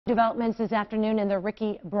Developments this afternoon in the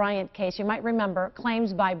Ricky Bryant case. You might remember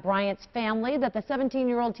claims by Bryant's family that the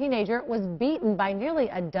 17-year-old teenager was beaten by nearly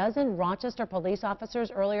a dozen Rochester police officers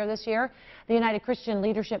earlier this year. The United Christian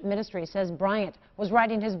Leadership Ministry says Bryant was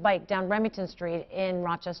riding his bike down Remington Street in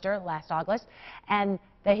Rochester last August and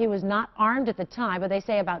that he was not armed at the time, but they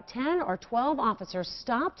say about 10 or 12 officers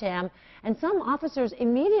stopped him and some officers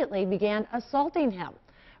immediately began assaulting him.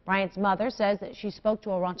 Bryant's mother says that she spoke to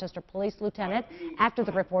a Rochester Police Lieutenant after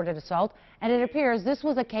the reported assault, and it appears this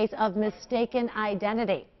was a case of mistaken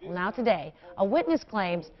identity. Well, now today, a witness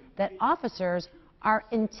claims that officers are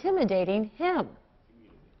intimidating him.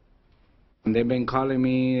 They've been calling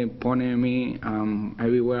me, pointing at me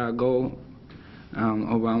everywhere I go.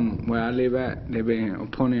 Around where I live at, they've been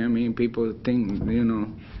pointing at me. People think,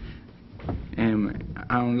 and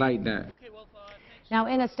I don't like that. Now,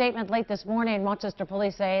 in a statement late this morning, Rochester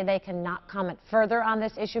police say they cannot comment further on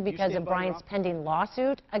this issue because of Bryant's pending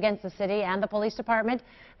lawsuit against the city and the police department.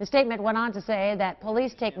 The statement went on to say that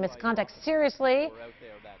police take misconduct seriously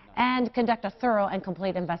and conduct a thorough and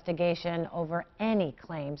complete investigation over any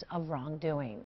claims of wrongdoing.